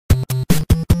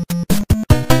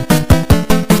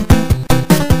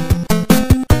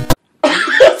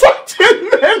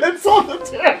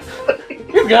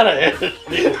gotta edit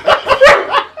it.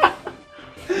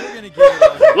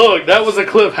 Look, that was a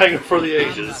cliffhanger for the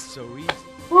ages.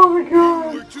 Oh my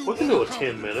god. We can do a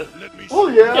 10-minute. Oh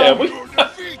yeah.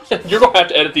 Yeah, you're gonna have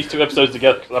to edit these 2 episodes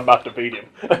together because I'm about to beat him.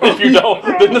 If you don't,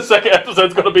 then the second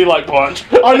episode's gonna be like Punch.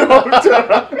 I know,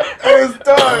 it's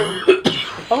done.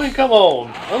 I mean, come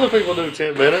on. Other people do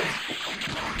 10 minutes.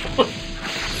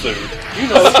 Soon. You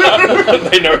know.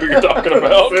 They know who you're talking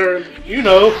about. You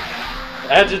know.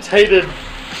 Agitated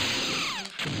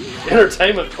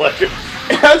entertainment player.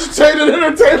 Agitated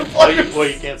entertainment player. Well,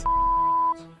 you can't.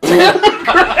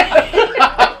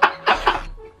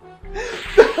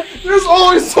 There's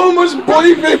always so much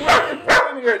bleeping in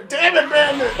here. Damn it,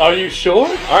 Bandit. Are you sure?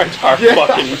 Our entire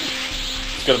fucking...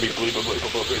 It's gonna be bleep.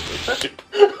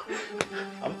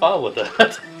 I'm fine with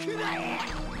that.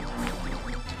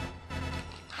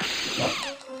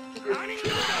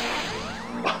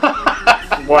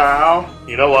 Wow.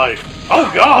 You know why? Oh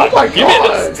God! Oh my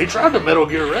God! He tried to Metal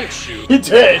Gear Rex shoot. He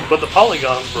did. But the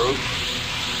polygons broke.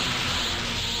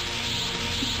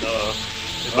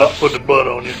 He's about to put the butt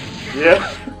on you. Yeah.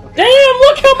 Damn,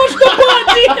 look how much the butt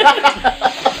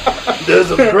did!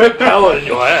 There's a great power in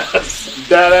your ass.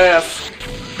 That ass.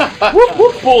 Whoop,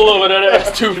 whoop, pull over that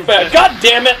ass too fast. God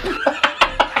damn it!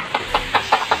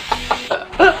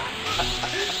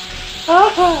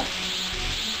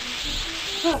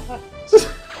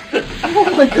 Oh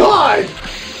my god!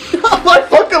 I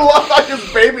fucking love how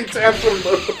his baby tantrum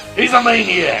move. He's a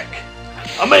maniac.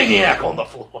 A maniac on the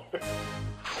floor.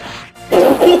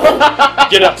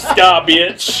 Get up, Sky,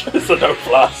 bitch. It's a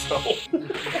no-fly zone.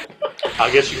 I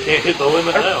guess you can't hit the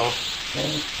limit now.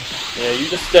 Yeah, you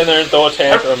just stand there and throw a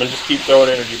tantrum and just keep throwing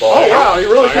energy balls. Oh wow, he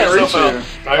really can't reach you.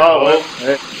 Oh, well.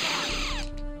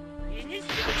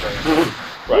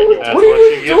 Right, What are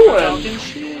you doing?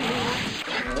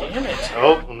 Damn it.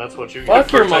 Oh, and that's what you Fuck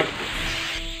get your for monkey.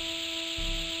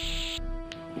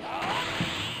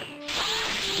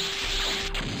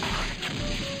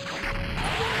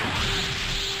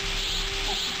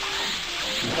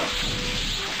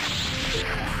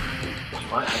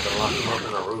 Might have to lock him up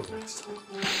in a room next time.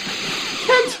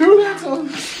 Can't do that on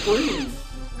the screen.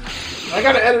 I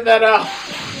gotta edit that out.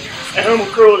 Animal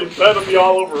cruelty better be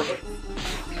all over it.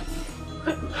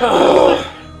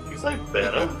 You say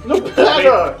better? No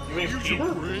better. You mean pita?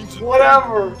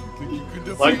 Whatever.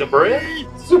 Like the bread?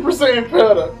 Super Saiyan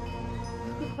Peta.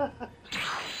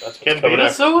 That's Can what's coming Vita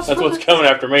after, sauce? that's what's coming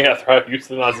after me after I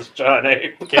euthanize this giant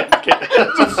ape. Just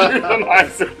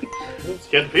euthanize it.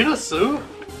 Can Pita sue?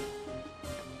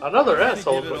 Another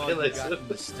asshole, but can they sue?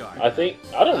 I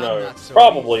don't know.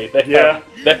 Probably. They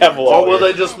have Or lawyers. will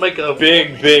they just make a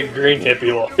big green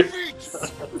hippie lawyers?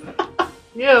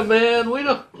 Yeah, man, we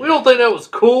don't think that was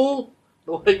cool.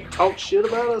 The way you talk shit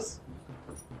about us.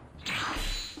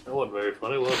 That wasn't very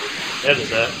funny, was it? Edit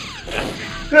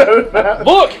that.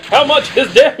 Look how much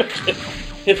his damage is.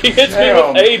 If he hits me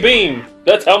with a beam,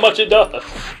 that's how much it does.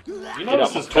 You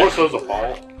notice his torso's a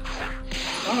ball.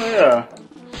 Oh yeah.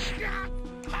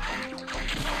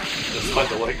 Just like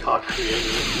the way Cock created it.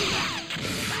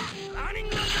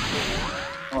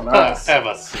 Oh nice. Have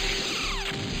a seat.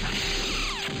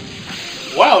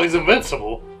 Wow, he's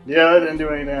invincible. Yeah, that didn't do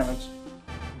any damage.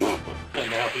 And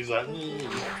now he's like,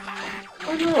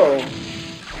 I know.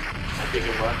 kick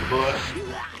him right in the butt.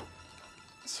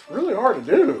 It's really hard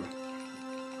to do.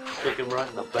 Kick him right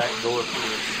in the back door.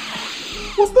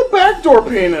 What's the backdoor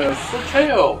penis? The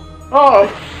tail. Oh,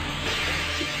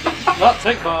 Not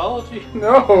tech biology.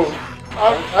 no.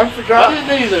 I forgot. I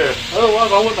didn't either.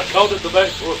 Otherwise, I wouldn't have called it the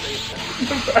back door penis.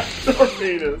 The backdoor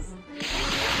penis.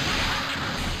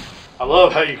 I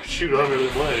love how you can shoot under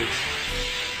the legs.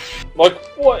 Like,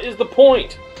 what is the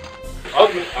point?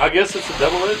 I guess it's a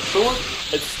double-edged sword.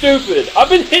 It's stupid. I've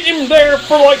been hitting him there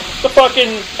for like the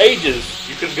fucking ages.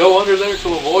 You can go under there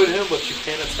to avoid him, but you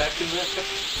can't attack him there.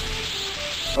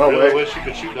 Oh, I really wait. wish you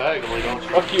could shoot diagonally, don't you?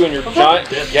 Fuck you and your giant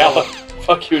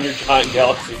Fuck you and your giant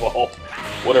galaxy ball.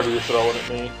 Whatever you're throwing at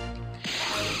me.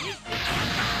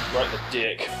 Right in the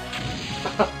dick.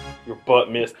 Your butt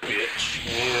missed, bitch.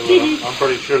 Yeah, well, I'm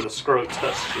pretty sure the scrote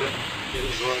touched you. It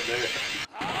was right there.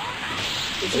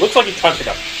 It looks like he's trying to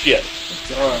take a shit. It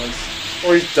does.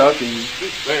 Or he's ducking.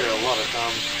 He's there a lot of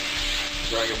times.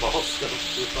 Dragon Ball stuff.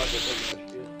 Just like they're taking a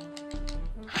shit.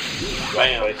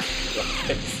 Bam.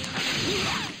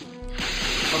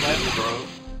 Come at me, bro.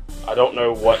 I don't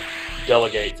know what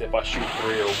delegates if I shoot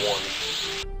 3 or 1.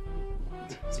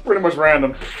 It's pretty much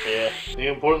random. Yeah. The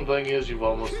important thing is you've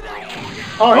almost won.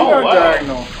 Oh, he got wow.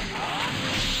 diagonal.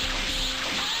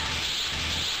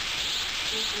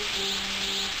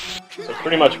 So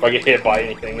pretty much if I get hit by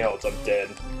anything else, I'm dead.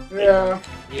 Yeah.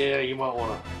 Yeah, you might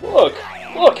want to. Look!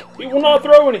 Look! He will not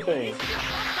throw anything!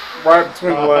 Right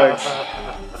between the legs.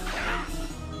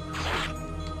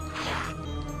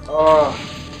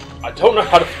 I don't know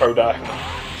how to throw diagonal.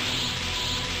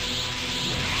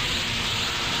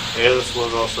 Yeah, this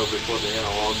was also before the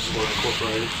analogs were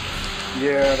incorporated.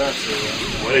 Yeah, that's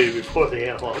it. Way before the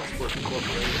analogs were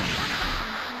incorporated.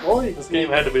 Well, This game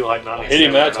had to be like 97. I hit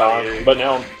him that time, 98. but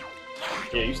now...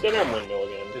 Yeah, you still have windmill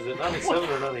again. Is it 97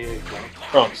 or 98?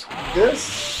 Trunks. this,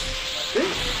 I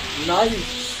think,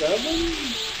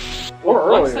 97? Or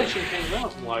earlier. PlayStation came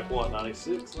out in like, what,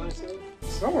 96, 97?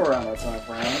 Somewhere around that time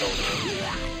frame.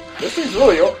 This thing's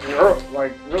really old,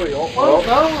 like, really old. Well,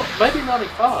 no, maybe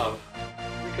 95.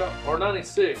 Or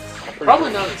 96.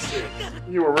 Probably 96.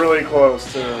 You were really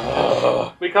close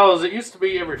to... Because it used to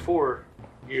be every 4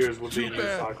 years would be a new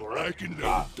cycle, right?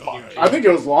 I think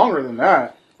it was longer than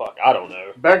that. Fuck, I don't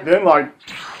know. Back then, like...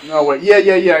 No, wait. Yeah,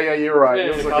 you're right. Yeah,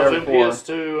 it was like because every in 4.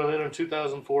 PS2 and then in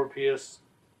 2004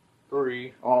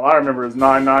 PS3. All I remember is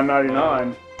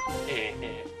 $9.99.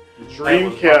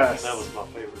 Dreamcast. That was my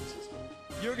favorite system.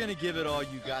 You're gonna give it all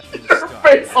you got from the Your start.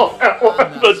 face on that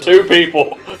one. The two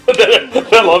people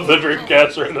that love the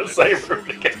Dreamcast are in the same room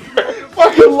together.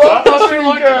 Fucking love the thought you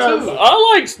liked it Dreamcast. too.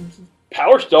 I like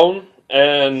Power Stone,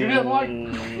 and... You didn't like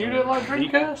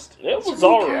Dreamcast? It was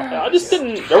alright. I just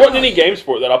didn't... There wasn't any games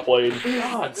for it that I played.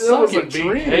 God, It was a BK.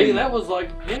 dream. That was like,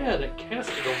 yeah, that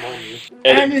casted them on you.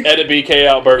 Edit BK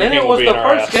out, Burger And King it will was be the in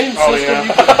our first ass. game Oh, system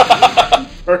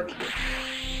yeah.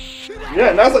 Yeah,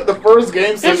 and that's like the first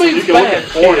game It system you means can look bad at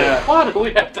porn shit. at. Why do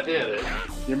we have to edit?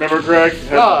 You remember, Greg? You had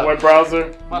God. a web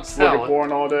browser? My Just look at talent.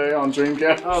 porn all day on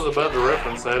Dreamcast? I was about to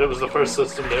reference that. It was the first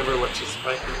system to ever let you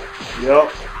spank it. Yep.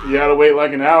 You had to wait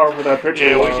like an hour for that picture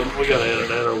Yeah, to load. we gotta edit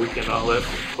that or we cannot let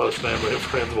close family and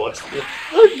friends watch it.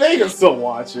 They can still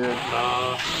watch it.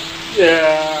 Nah,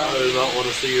 Yeah. I do not want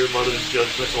to see your mother's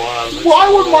judgment live. Why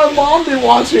would my mom be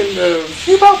watching this?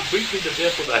 She about beat me to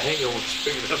death with a hanger when she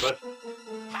figured out about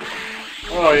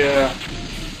Oh, yeah.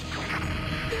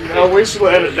 No, we should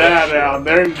edit that out.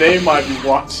 They might be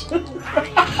watching.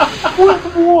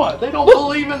 what? They don't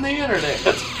believe in the internet.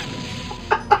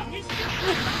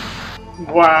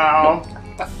 Wow.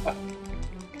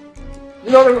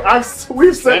 You know,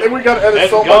 we've said that we gotta edit And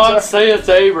so God much. saith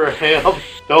to Abraham,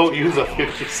 don't use a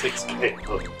 56K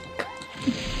hook.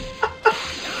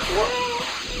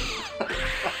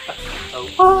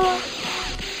 I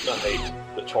hate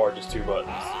the charge is 2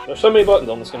 buttons. There's so many buttons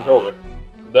on this controller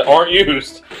that aren't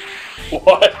used.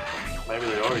 What? Maybe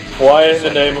they are using. Why in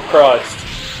the name of Christ?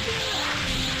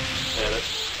 Edit.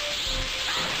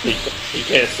 He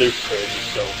can't sue for it,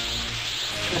 just don't.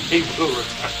 He will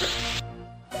retire.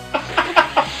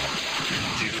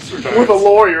 Jesus retires. With a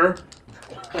lawyer.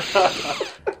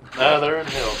 Nah, they're in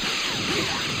hell.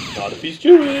 Not if he's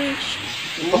Jewish.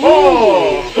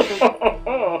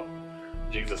 Oh!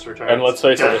 Jesus retires. And let's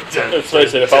face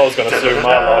it, if I was gonna sue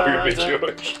my lawyer, it'd be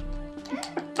Jewish.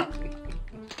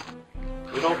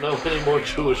 We don't know any more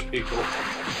Jewish people.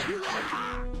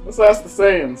 Let's ask the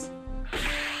Saiyans.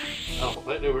 Oh,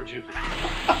 they never Jewish.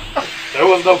 There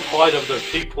was no plight of their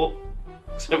people,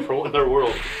 except for when their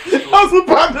world. I was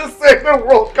about to say the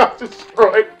world got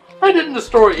destroyed. I didn't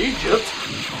destroy Egypt.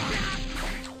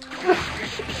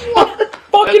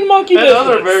 Fucking monkey And business.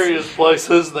 other various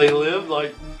places they lived,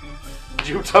 like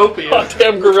Utopia.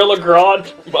 Goddamn Gorilla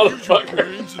Grodd, motherfucker.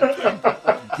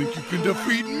 Think you can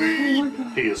defeat me?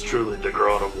 He is truly the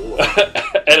God of War.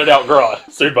 Edit out Grodd,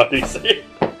 sued by DC.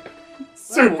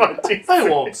 Sued by DC. They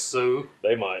won't sue.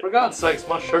 They might. For God's sakes,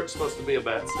 my shirt's supposed to be a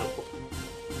bat symbol.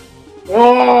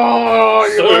 Oh,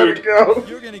 you let Sued. it go.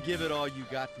 You're gonna give it all you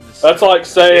got from the start. That's like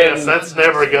saying. Yes, that's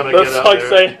never gonna get That's out like there.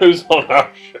 saying who's on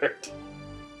our shirt.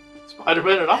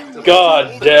 Spider-Man and Octopus.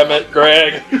 God damn it,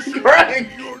 Greg. Greg,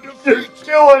 you're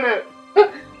killing it.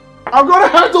 I'm gonna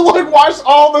have to like watch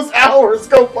all this hours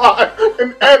go by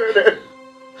and edit it.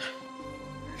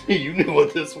 You knew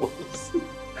what this was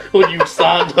when you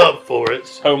signed up for it.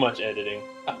 So much editing.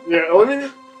 Yeah, let me.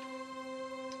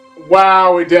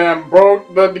 Wow, we damn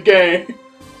broke the game.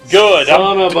 Good.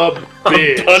 Son of a I'm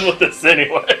bitch. done with this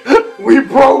anyway. We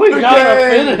broke We the gotta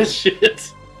game. finish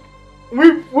it.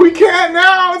 We can't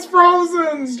now. It's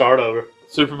frozen. Start over.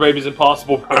 Super Baby's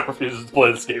impossible, but refuses to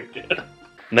play this game again.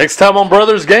 Next time on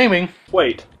Brothers Gaming.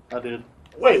 Wait. I did.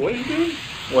 Wait, what are you doing?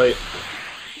 Wait.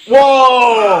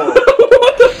 Whoa!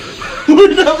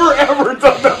 We've never ever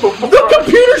done that before. The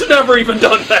computer's never even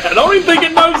done that. I don't even think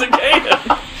it knows it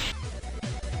can.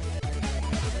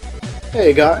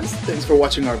 Hey guys, thanks for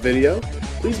watching our video.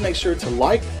 Please make sure to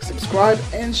like, subscribe,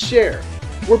 and share.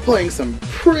 We're playing some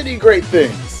pretty great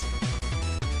things.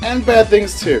 And bad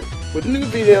things too. with new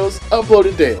videos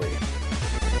uploaded daily.